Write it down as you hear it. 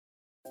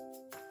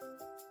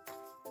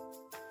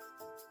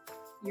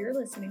You're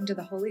listening to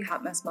the Holy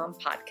Hot Mess Mom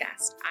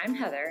podcast. I'm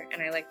Heather,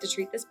 and I like to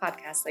treat this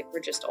podcast like we're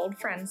just old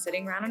friends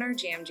sitting around in our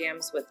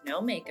jams with no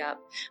makeup,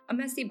 a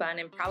messy bun,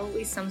 and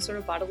probably some sort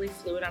of bodily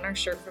fluid on our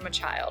shirt from a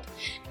child.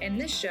 In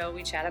this show,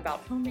 we chat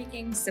about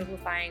homemaking,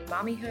 simplifying,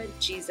 mommyhood,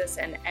 Jesus,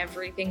 and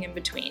everything in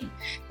between.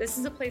 This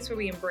is a place where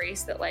we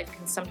embrace that life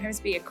can sometimes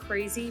be a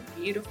crazy,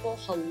 beautiful,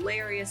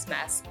 hilarious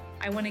mess.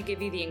 I want to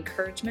give you the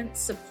encouragement,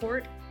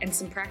 support, and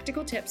some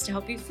practical tips to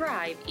help you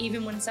thrive,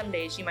 even when some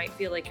days you might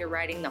feel like you're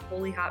riding the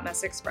Holy Hot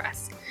Mess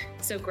Express.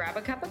 So grab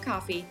a cup of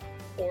coffee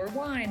or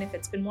wine if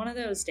it's been one of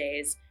those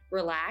days,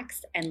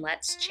 relax, and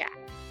let's chat.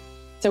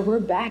 So we're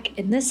back,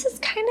 and this is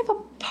kind of a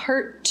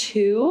part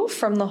 2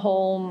 from the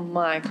whole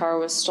my car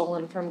was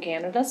stolen from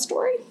Canada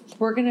story.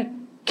 We're going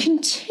to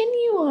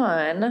continue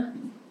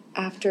on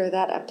after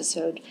that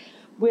episode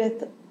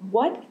with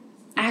what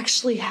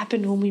actually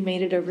happened when we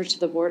made it over to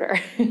the border.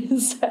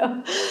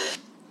 So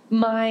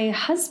my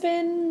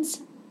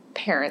husband's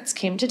parents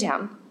came to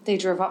town. They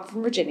drove up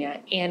from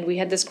Virginia, and we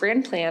had this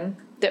grand plan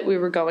that we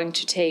were going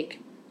to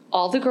take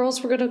all the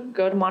girls were going to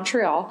go to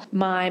Montreal.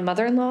 My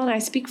mother-in-law and I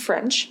speak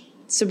French,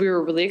 so we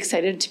were really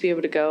excited to be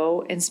able to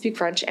go and speak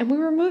French, and we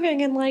were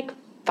moving in like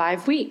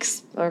 5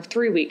 weeks or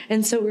 3 weeks.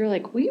 And so we were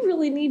like, we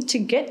really need to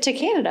get to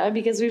Canada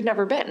because we've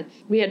never been.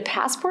 We had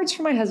passports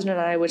for my husband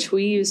and I, which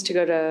we used to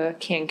go to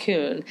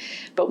Cancun,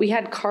 but we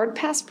had card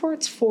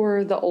passports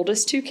for the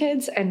oldest 2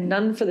 kids and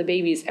none for the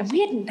babies. And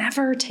we had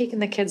never taken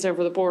the kids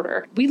over the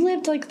border. We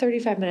lived like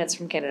 35 minutes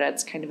from Canada.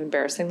 It's kind of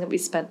embarrassing that we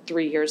spent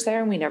 3 years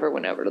there and we never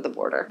went over to the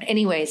border.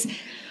 Anyways,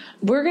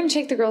 we're going to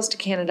take the girls to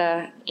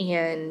Canada,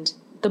 and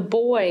the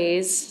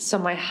boys, so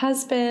my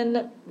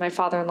husband, my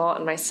father-in-law,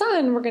 and my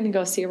son, were going to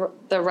go see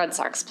the Red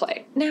Sox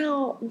play.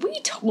 Now, we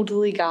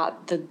totally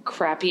got the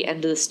crappy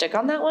end of the stick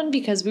on that one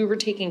because we were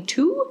taking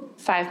 2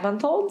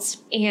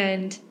 5-month-olds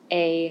and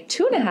a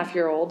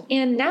 2.5-year-old,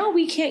 and now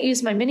we can't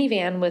use my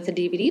minivan with a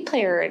DVD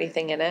player or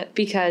anything in it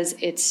because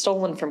it's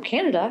stolen from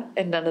Canada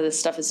and none of this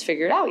stuff is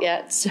figured out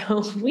yet.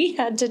 So we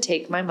had to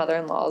take my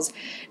mother-in-law's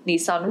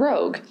Nissan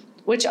Rogue,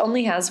 which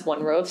only has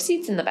 1 row of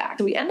seats in the back.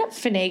 So we end up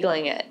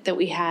finagling it that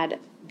we had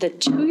the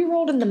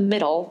 2-year-old in the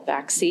middle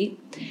back seat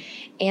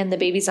and the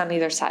babies on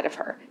either side of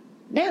her.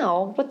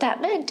 Now, what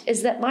that meant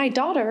is that my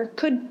daughter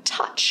could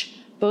touch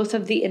both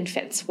of the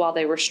infants while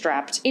they were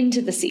strapped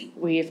into the seat.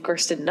 We, of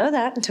course, didn't know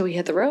that until we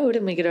hit the road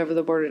and we get over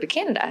the border to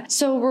Canada.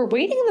 So we're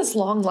waiting in this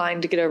long line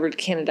to get over to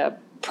Canada,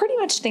 pretty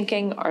much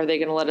thinking, are they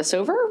going to let us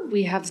over?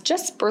 We have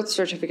just birth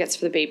certificates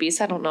for the babies.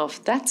 I don't know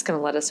if that's going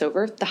to let us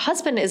over. The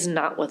husband is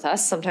not with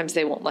us. Sometimes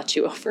they won't let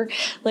you over.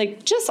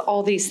 Like, just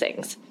all these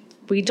things.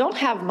 We don't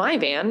have my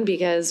van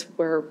because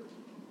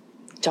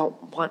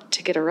don't want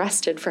to get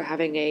arrested for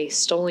having a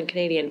stolen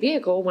Canadian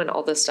vehicle when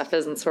all this stuff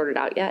isn't sorted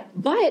out yet.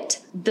 But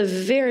the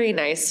very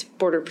nice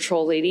Border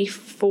Patrol lady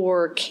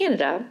for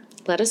Canada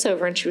let us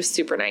over, and she was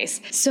super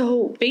nice.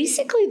 So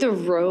basically the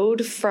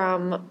road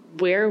from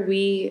where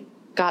we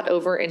got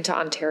over into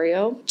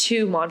Ontario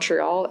to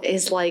Montreal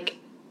is like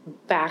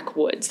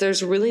backwoods.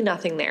 There's really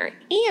nothing there.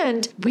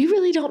 And we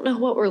really don't know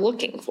what we're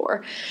looking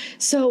for.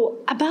 So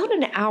about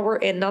an hour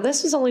in, now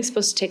this was only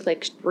supposed to take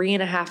like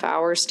 3.5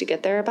 hours to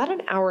get there. About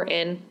an hour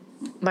in,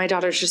 my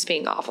daughter's just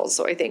being awful.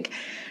 So I think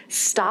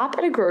stop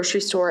at a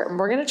grocery store and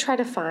we're going to try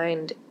to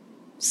find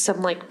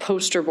some like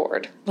poster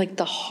board, like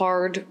the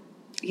hard,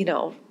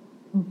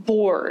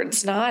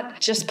 boards, not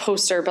just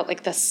poster, but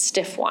like the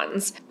stiff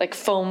ones, like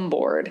foam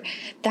board.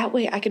 That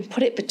way I can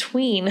put it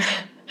between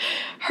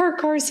her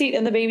car seat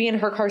and the baby and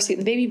her car seat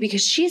and the baby,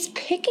 because she's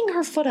picking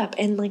her foot up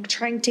and like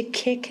trying to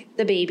kick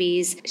the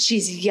babies.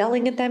 She's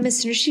yelling at them. As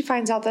soon as she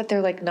finds out that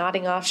they're like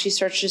nodding off, she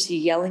starts just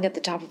yelling at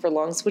the top of her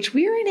lungs, which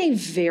we were in a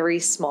very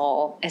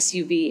small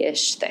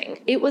SUV-ish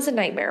thing. It was a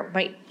nightmare.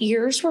 My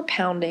ears were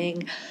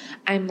pounding.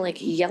 I'm like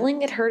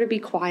yelling at her to be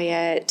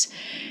quiet.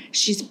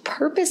 She's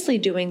purposely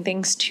doing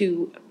things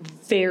to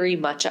very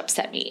much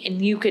upset me,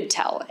 and you could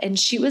tell. And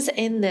she was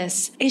in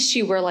this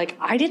issue where like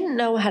I didn't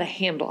know how to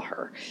handle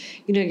her.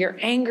 Your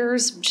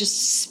anger's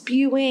just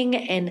spewing,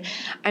 and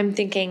I'm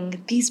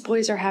thinking these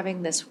boys are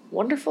having this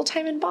wonderful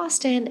time in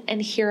Boston,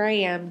 and here I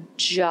am,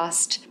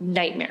 just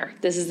nightmare.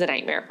 This is the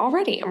nightmare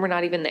already, and we're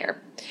not even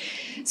there.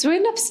 So we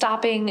end up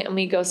stopping and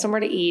we go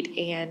somewhere to eat,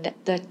 and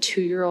the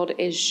 2-year-old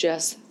is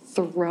just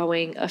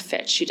throwing a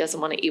fit. She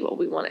doesn't want to eat what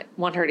we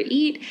want her to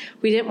eat.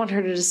 We didn't want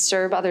her to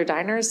disturb other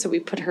diners, so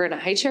we put her in a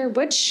high chair,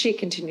 which she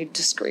continued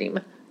to scream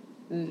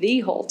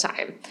the whole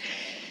time.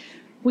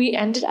 We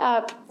ended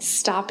up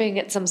stopping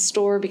at some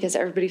store because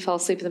everybody fell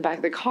asleep in the back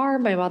of the car.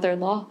 My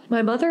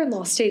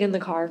mother-in-law stayed in the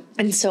car.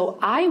 And so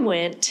I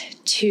went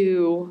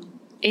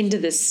into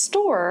this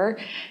store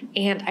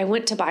and I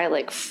went to buy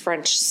like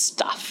French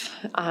stuff.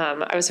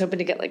 I was hoping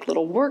to get like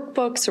little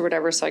workbooks or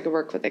whatever so I could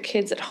work with the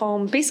kids at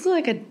home. Basically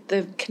like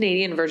the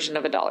Canadian version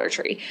of a Dollar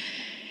Tree.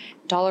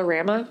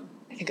 Dollarama,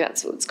 I think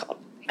that's what it's called.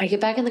 I get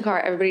back in the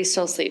car, everybody's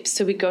still asleep.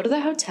 So we go to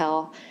the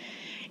hotel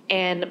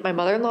and my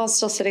mother-in-law is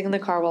still sitting in the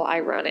car while I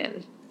run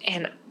in.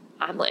 And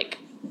I'm like,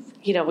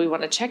 we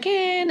want to check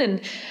in.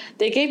 And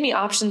they gave me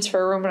options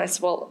for a room. And I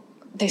said,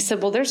 they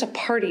said, there's a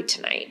party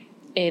tonight.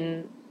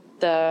 in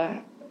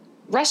the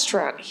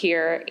restaurant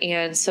here,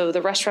 and so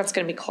the restaurant's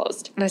going to be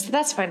closed. And I said,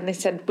 that's fine. And they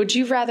said, would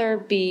you rather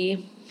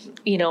be,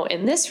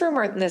 in this room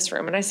or in this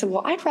room? And I said,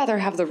 well, I'd rather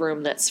have the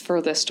room that's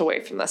furthest away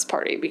from this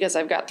party because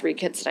I've got 3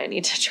 kids and I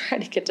need to try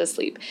to get to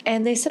sleep.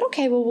 And they said,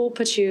 okay, well, we'll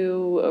put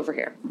you over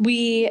here.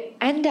 We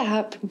end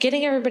up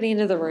getting everybody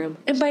into the room.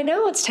 And by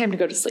now it's time to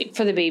go to sleep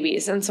for the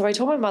babies. And so I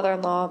told my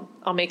mother-in-law,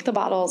 I'll make the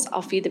bottles,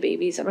 I'll feed the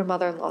babies. And my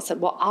mother-in-law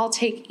said, well, I'll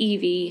take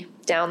Evie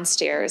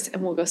downstairs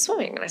and we'll go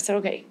swimming. And I said,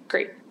 okay,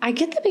 great. I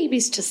get the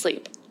babies to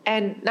sleep.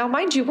 And now,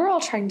 mind you, we're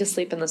all trying to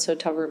sleep in this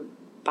hotel room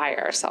by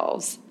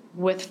ourselves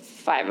with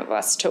 5 of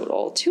us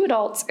total, 2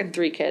 adults and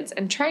 3 kids,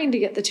 and trying to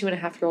get the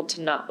 2.5-year-old to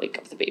not wake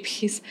up the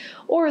babies,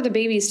 or the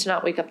babies to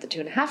not wake up the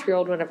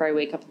 2.5-year-old whenever I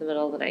wake up in the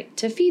middle of the night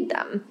to feed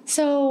them.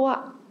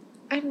 So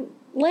I'm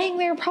laying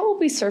there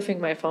probably surfing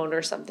my phone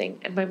or something,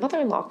 and my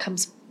mother-in-law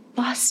comes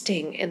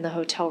busting in the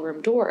hotel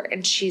room door,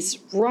 and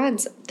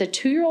runs. The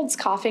 2-year-old's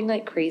coughing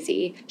like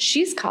crazy.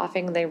 She's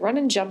coughing. They run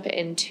and jump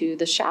into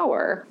the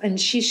shower, and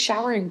she's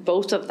showering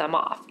both of them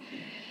off.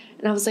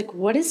 And I was like,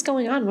 what is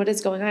going on? What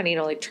is going on?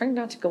 Trying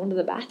not to go into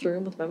the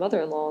bathroom with my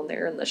mother-in-law in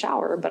there in the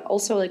shower, but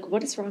also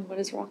what is wrong? What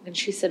is wrong? And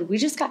she said, we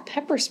just got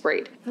pepper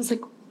sprayed. I was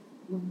like,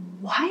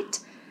 what?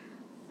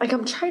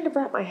 I'm trying to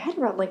wrap my head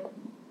around,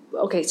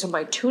 okay, so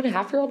my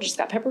 2.5-year-old just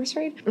got pepper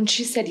sprayed? And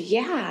she said,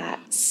 yeah,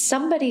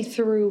 somebody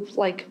threw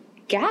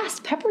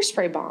gas pepper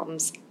spray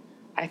bombs.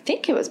 I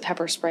think it was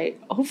pepper spray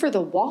over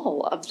the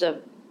wall of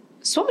the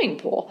swimming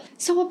pool.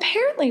 So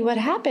apparently what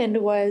happened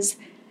was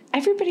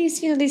everybody's,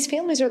 these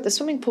families are at the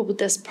swimming pool, but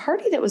this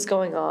party that was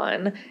going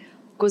on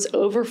was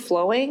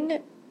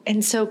overflowing.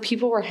 And so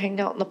people were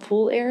hanging out in the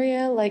pool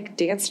area,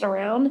 dancing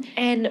around.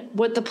 And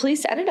what the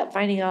police ended up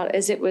finding out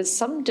is it was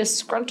some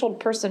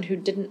disgruntled person who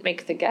didn't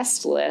make the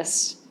guest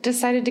list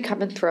decided to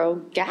come and throw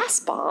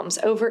gas bombs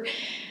over,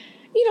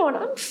 and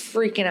I'm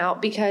freaking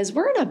out because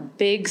we're in a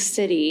big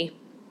city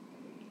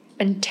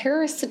and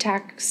terrorist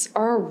attacks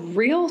are a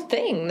real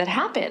thing that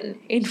happen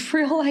in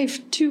real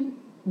life to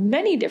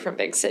many different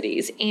big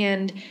cities.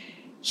 And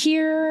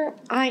here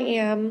I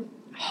am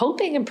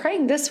hoping and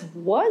praying this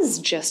was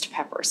just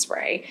pepper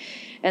spray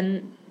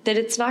and that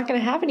it's not going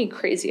to have any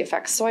crazy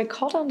effects. So I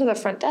called onto the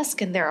front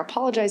desk and they're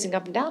apologizing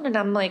up and down. And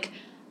I'm like,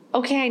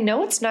 okay, I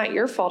know it's not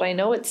your fault. I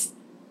know it's,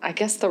 I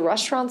guess, the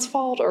restaurant's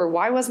fault, or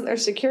why wasn't there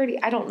security?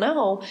 I don't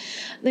know.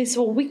 And they said,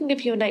 well, we can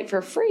give you a night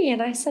for free.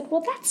 And I said,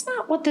 well, that's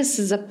not what this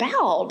is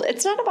about.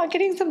 It's not about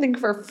getting something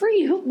for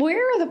free.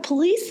 Where are the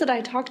police that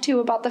I talked to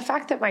about the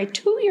fact that my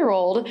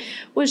 2-year-old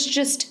was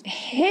just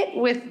hit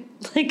with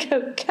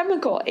a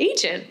chemical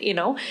agent,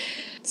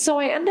 So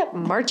I end up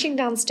marching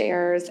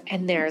downstairs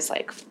and there's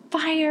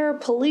fire,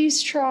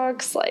 police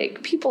trucks,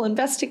 people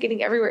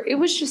investigating everywhere. It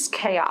was just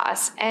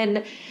chaos.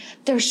 And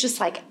there's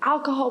just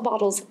alcohol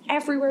bottles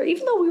everywhere,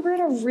 even though we were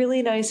in a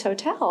really nice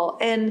hotel.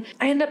 And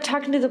I end up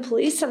talking to the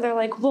police and they're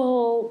like,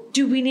 well,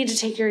 do we need to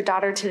take your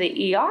daughter to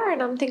the ER?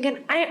 And I'm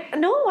thinking,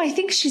 I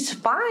think she's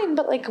fine,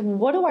 but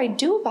what do I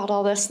do about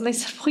all this? And they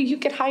said, well, you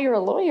could hire a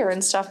lawyer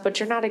and stuff, but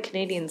you're not a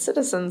Canadian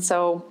citizen.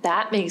 So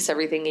that makes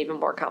everything even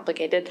more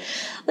complicated.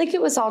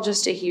 It was all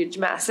just a huge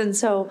mess. And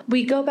so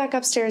we go back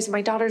upstairs and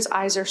my daughter's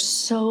eyes are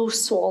so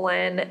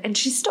swollen and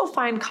she's still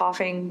fine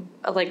coughing,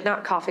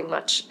 not coughing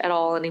much at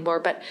all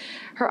anymore, but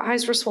her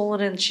eyes were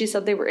swollen and she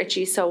said they were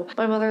itchy. So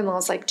my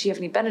mother-in-law's like, do you have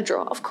any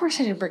Benadryl? Of course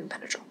I didn't bring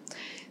Benadryl.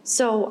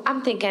 So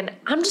I'm thinking,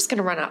 I'm just going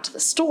to run out to the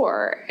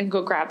store and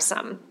go grab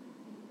some.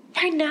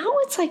 By now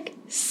it's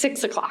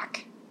 6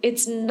 o'clock.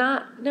 It's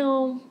not,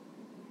 no,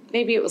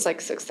 maybe it was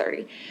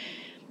 6:30.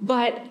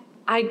 But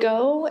I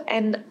go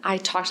and I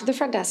talk to the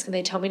front desk and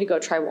they tell me to go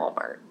try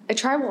Walmart. I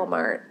try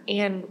Walmart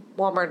and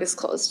Walmart is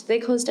closed. They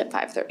closed at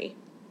 5:30.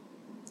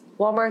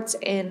 Walmart's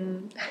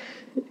in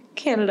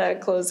Canada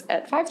close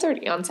at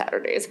 5:30 on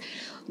Saturdays.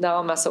 Now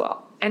I'm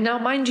SOL. And now,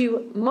 mind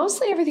you,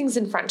 mostly everything's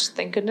in French.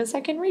 Thank goodness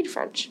I can read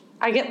French.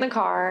 I get in the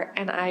car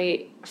and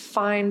I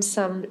find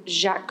some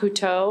Jacques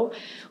Cousteau,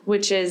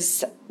 which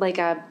is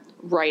a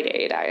Rite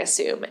Aid, I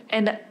assume.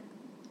 And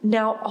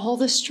now all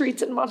the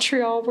streets in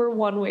Montreal were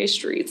one-way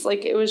streets.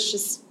 It was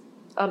just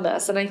a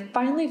mess. And I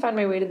finally find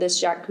my way to this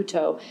Jacques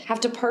Cousteau, have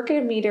to park at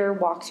a meter,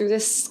 walk through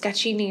this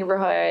sketchy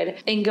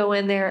neighborhood and go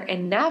in there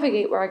and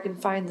navigate where I can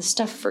find the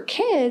stuff for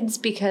kids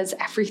because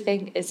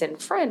everything is in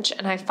French.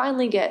 And I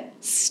finally get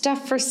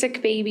stuff for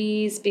sick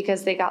babies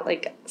because they got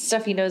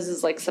stuffy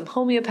noses, some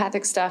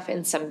homeopathic stuff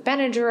and some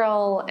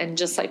Benadryl and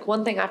just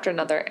one thing after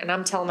another. And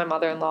I'm telling my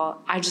mother-in-law,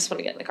 I just want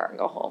to get in the car and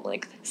go home.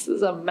 This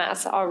is a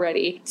mess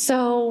already.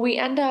 So we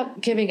end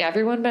up giving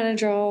everyone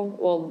Benadryl.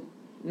 Well,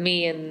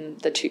 me and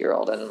the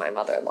 2-year-old and my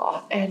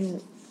mother-in-law,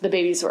 and the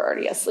babies were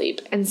already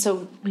asleep. And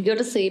so we go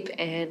to sleep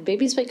and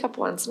babies wake up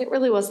once and it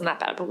really wasn't that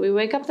bad, but we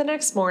wake up the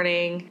next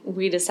morning.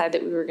 We decide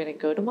that we were going to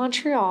go to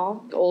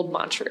Montreal, old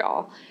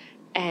Montreal,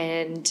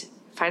 and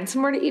find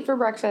somewhere to eat for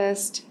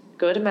breakfast,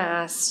 go to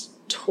mass,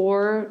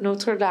 tour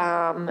Notre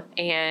Dame,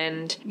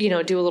 and,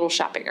 do a little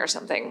shopping or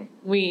something.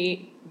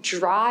 We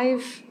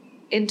drive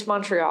into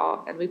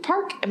Montreal and we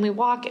park and we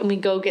walk and we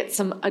go get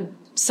some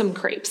some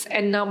crepes.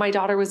 And now my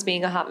daughter was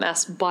being a hot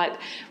mess, but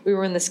we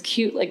were in this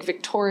cute, like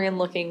Victorian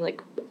looking,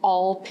 like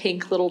all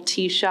pink little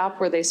tea shop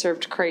where they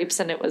served crepes,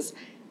 and it was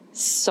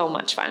so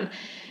much fun.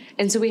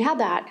 And so we had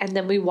that, and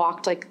then we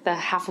walked like the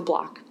half a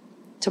block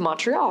to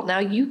Montreal.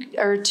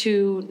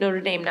 To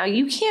Notre Dame. Now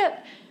you can't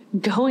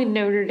go in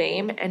Notre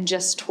Dame and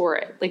just tour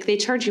it. Like, they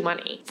charge you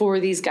money for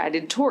these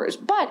guided tours,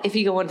 but if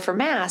you go in for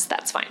mass,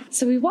 that's fine.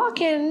 So we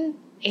walk in,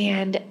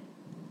 and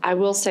I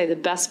will say the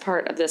best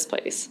part of this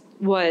place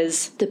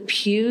was the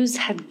pews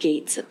had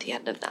gates at the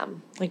end of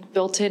them, like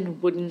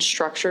built-in wooden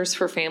structures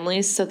for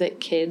families so that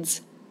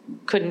kids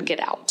couldn't get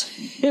out.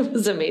 It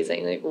was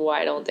amazing. Like,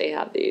 why don't they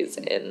have these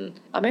in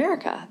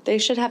America? They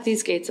should have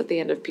these gates at the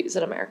end of pews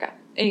in America.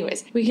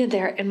 Anyways, we get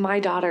there, and my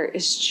daughter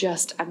is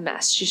just a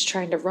mess. She's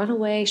trying to run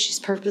away. She's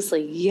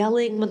purposely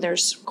yelling when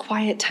there's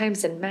quiet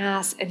times in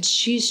mass, and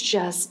she's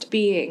just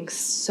being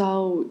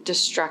so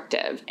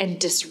destructive and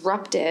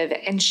disruptive.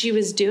 And she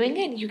was doing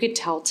it, you could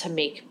tell, to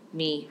make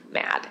me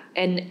mad.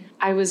 And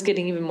I was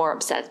getting even more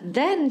upset.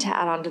 Then, to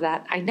add on to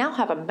that, I now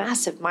have a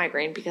massive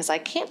migraine because I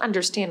can't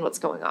understand what's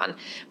going on,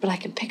 but I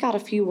can pick out a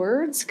few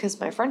words because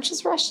my French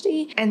is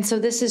rusty. And so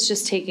this is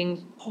just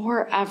taking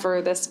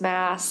forever, this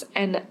mass.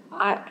 And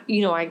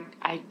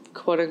I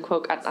quote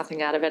unquote got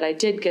nothing out of it. I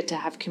did get to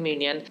have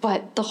communion,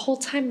 but the whole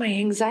time my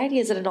anxiety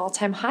is at an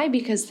all-time high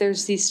because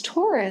there's these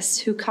tourists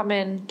who come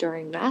in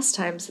during mass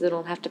time so they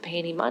don't have to pay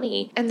any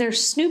money, and they're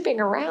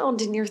snooping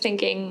around, and you're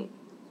thinking,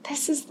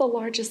 this is the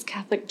largest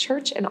Catholic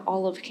church in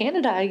all of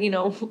Canada.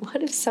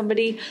 What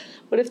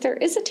if there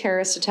is a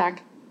terrorist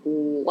attack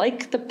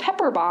like the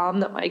pepper bomb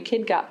that my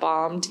kid got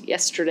bombed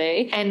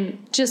yesterday?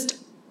 And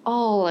just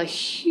all a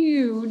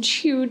huge,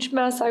 huge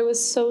mess. I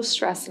was so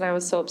stressed and I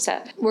was so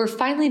upset. We're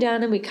finally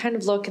done, and we kind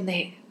of look, and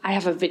I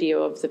have a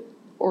video of the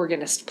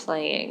organist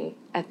playing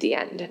at the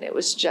end, and it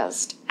was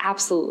just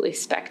absolutely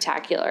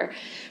spectacular.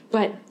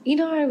 But,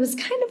 I was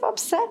kind of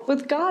upset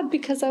with God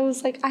because I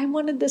was like, I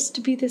wanted this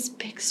to be this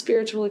big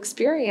spiritual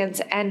experience,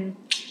 and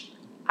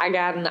I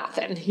got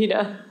nothing,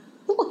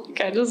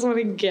 Like, I just want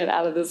to get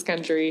out of this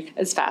country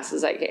as fast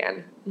as I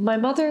can. My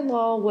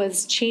mother-in-law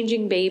was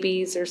changing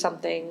babies or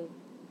something,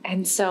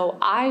 and so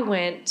I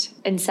went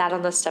and sat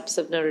on the steps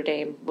of Notre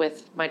Dame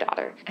with my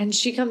daughter, and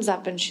she comes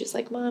up and she's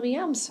like, Mommy,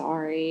 I'm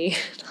sorry.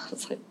 And I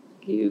was like,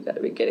 you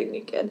gotta be kidding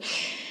me, kid.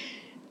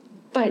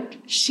 But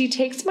she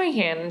takes my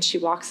hand and she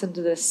walks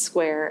into this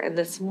square, and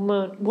this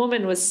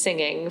woman was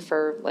singing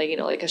for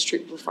like a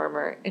street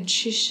performer, and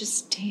she's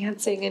just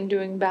dancing and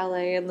doing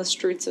ballet in the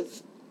streets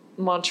of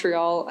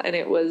Montreal, and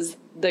it was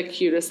the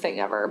cutest thing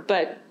ever.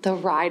 But the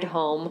ride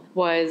home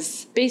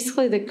was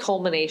basically the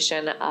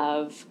culmination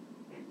of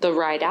the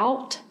ride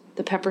out,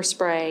 the pepper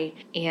spray,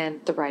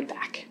 and the ride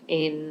back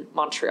in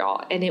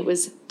Montreal. And it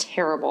was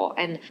terrible.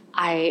 And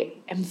I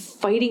am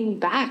fighting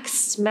back,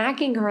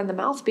 smacking her in the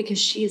mouth because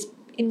she is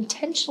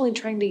intentionally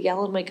trying to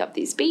yell and wake up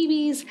these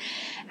babies.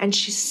 And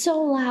she's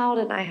so loud,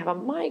 and I have a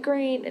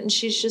migraine, and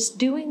she's just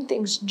doing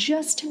things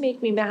just to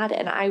make me mad.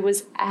 And I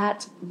was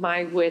at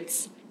my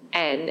wit's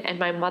end. And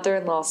my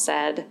mother-in-law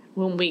said,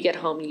 when we get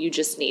home, you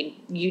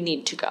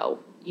need to go.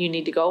 You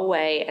need to go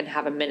away and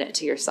have a minute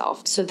to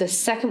yourself. So the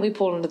second we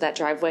pulled into that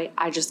driveway,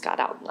 I just got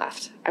out and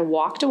left. I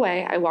walked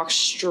away. I walked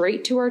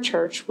straight to our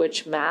church,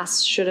 which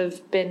mass should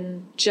have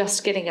been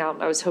just getting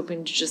out. I was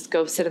hoping to just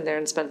go sit in there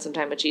and spend some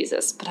time with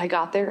Jesus. But I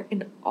got there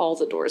and all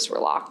the doors were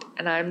locked,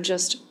 and I'm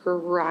just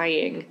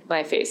crying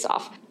my face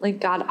off. Like,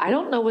 God, I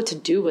don't know what to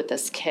do with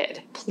this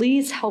kid.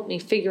 Please help me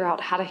figure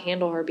out how to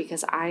handle her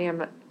because I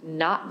am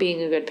not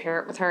being a good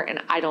parent with her, and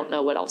I don't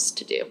know what else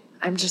to do.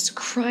 I'm just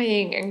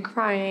crying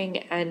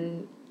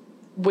and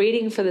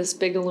waiting for this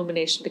big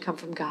illumination to come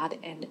from God,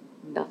 and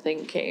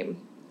nothing came.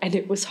 And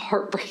it was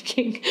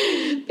heartbreaking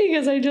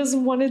because I just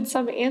wanted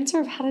some answer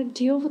of how to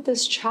deal with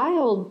this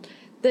child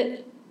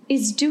that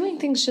is doing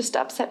things just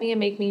to upset me and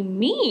make me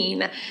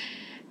mean.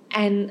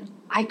 And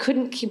I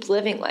couldn't keep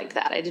living like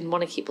that. I didn't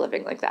want to keep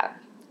living like that.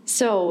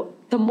 So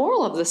the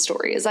moral of the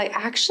story is I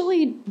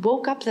actually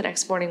woke up the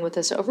next morning with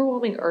this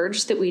overwhelming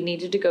urge that we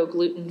needed to go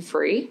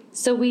gluten-free.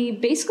 So we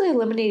basically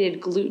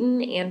eliminated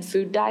gluten and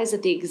food dyes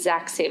at the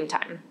exact same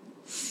time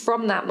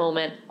from that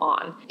moment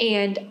on.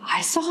 And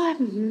I saw a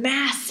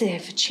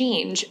massive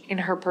change in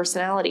her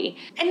personality.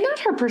 And not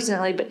her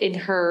personality, but in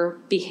her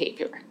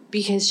behavior.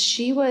 Because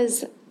she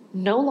was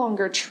no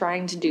longer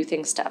trying to do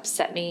things to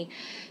upset me.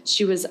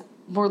 She was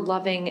more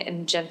loving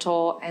and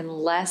gentle and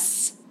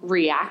less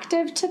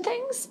reactive to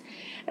things.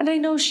 And I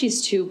know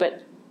she's too,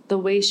 but the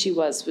way she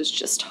was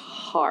just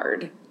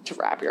hard to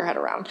wrap your head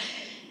around.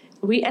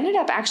 We ended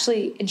up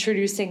actually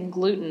introducing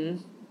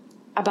gluten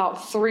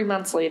about 3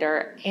 months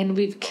later, and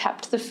we've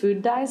kept the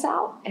food dyes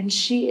out, and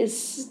she is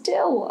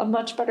still a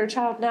much better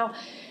child. Now,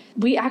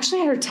 we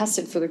actually had her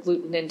tested for the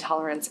gluten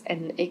intolerance,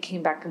 and it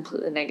came back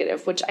completely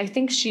negative, which I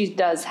think she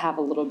does have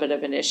a little bit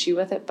of an issue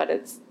with it, but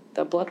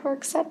the blood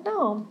work said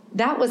no.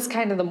 That was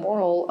kind of the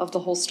moral of the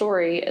whole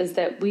story, is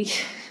that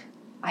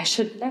I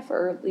should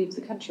never leave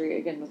the country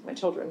again with my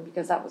children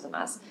because that was a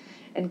mess.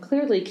 And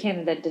clearly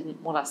Canada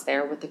didn't want us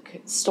there with the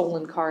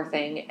stolen car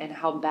thing and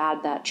how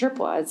bad that trip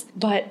was.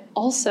 But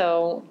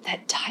also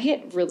that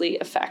diet really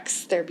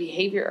affects their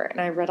behavior. And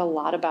I read a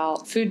lot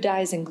about food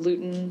dyes and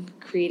gluten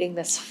creating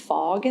this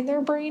fog in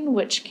their brain,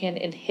 which can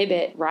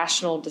inhibit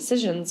rational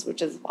decisions,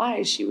 which is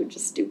why she would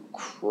just do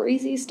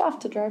crazy stuff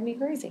to drive me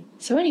crazy.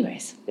 So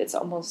anyways, it's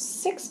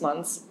almost 6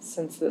 months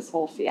since this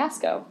whole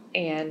fiasco,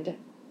 and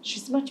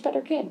she's a much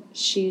better kid.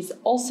 She's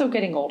also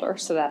getting older,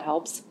 so that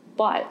helps,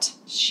 but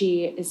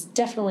she is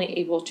definitely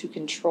able to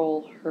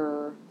control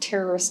her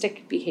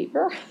terroristic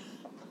behavior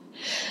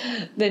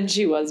than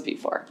she was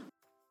before.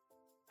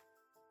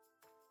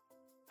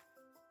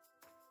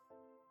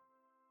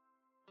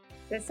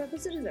 This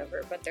episode is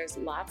over, but there's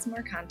lots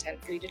more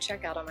content for you to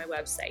check out on my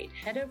website.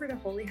 Head over to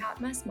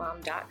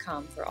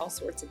holyhotmessmom.com for all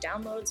sorts of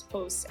downloads,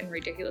 posts, and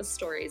ridiculous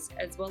stories,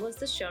 as well as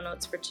the show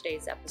notes for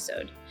today's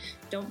episode.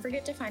 Don't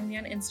forget to find me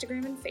on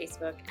Instagram and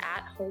Facebook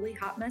at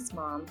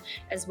holyhotmessmom,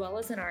 as well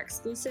as in our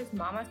exclusive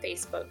Mama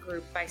Facebook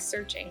group by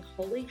searching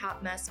Holy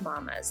Hot Mess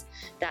Mamas.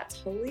 That's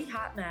Holy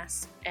Hot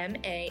Mess,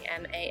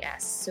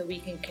 MAMAS, so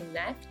we can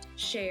connect,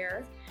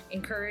 share,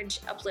 encourage,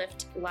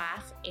 uplift,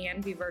 laugh,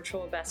 and be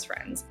virtual best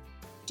friends.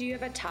 Do you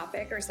have a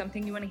topic or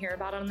something you want to hear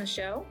about on the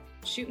show?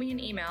 Shoot me an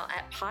email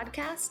at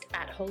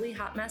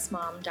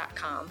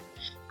podcast@holyhotmessmom.com.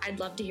 I'd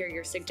love to hear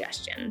your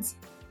suggestions.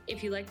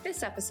 If you like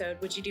this episode,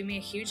 would you do me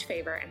a huge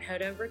favor and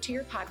head over to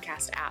your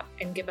podcast app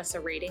and give us a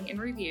rating and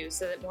review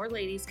so that more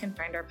ladies can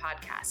find our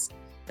podcast?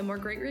 The more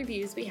great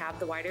reviews we have,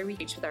 the wider we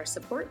reach with our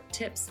support,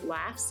 tips,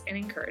 laughs, and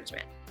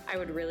encouragement. I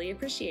would really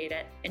appreciate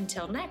it.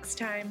 Until next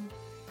time.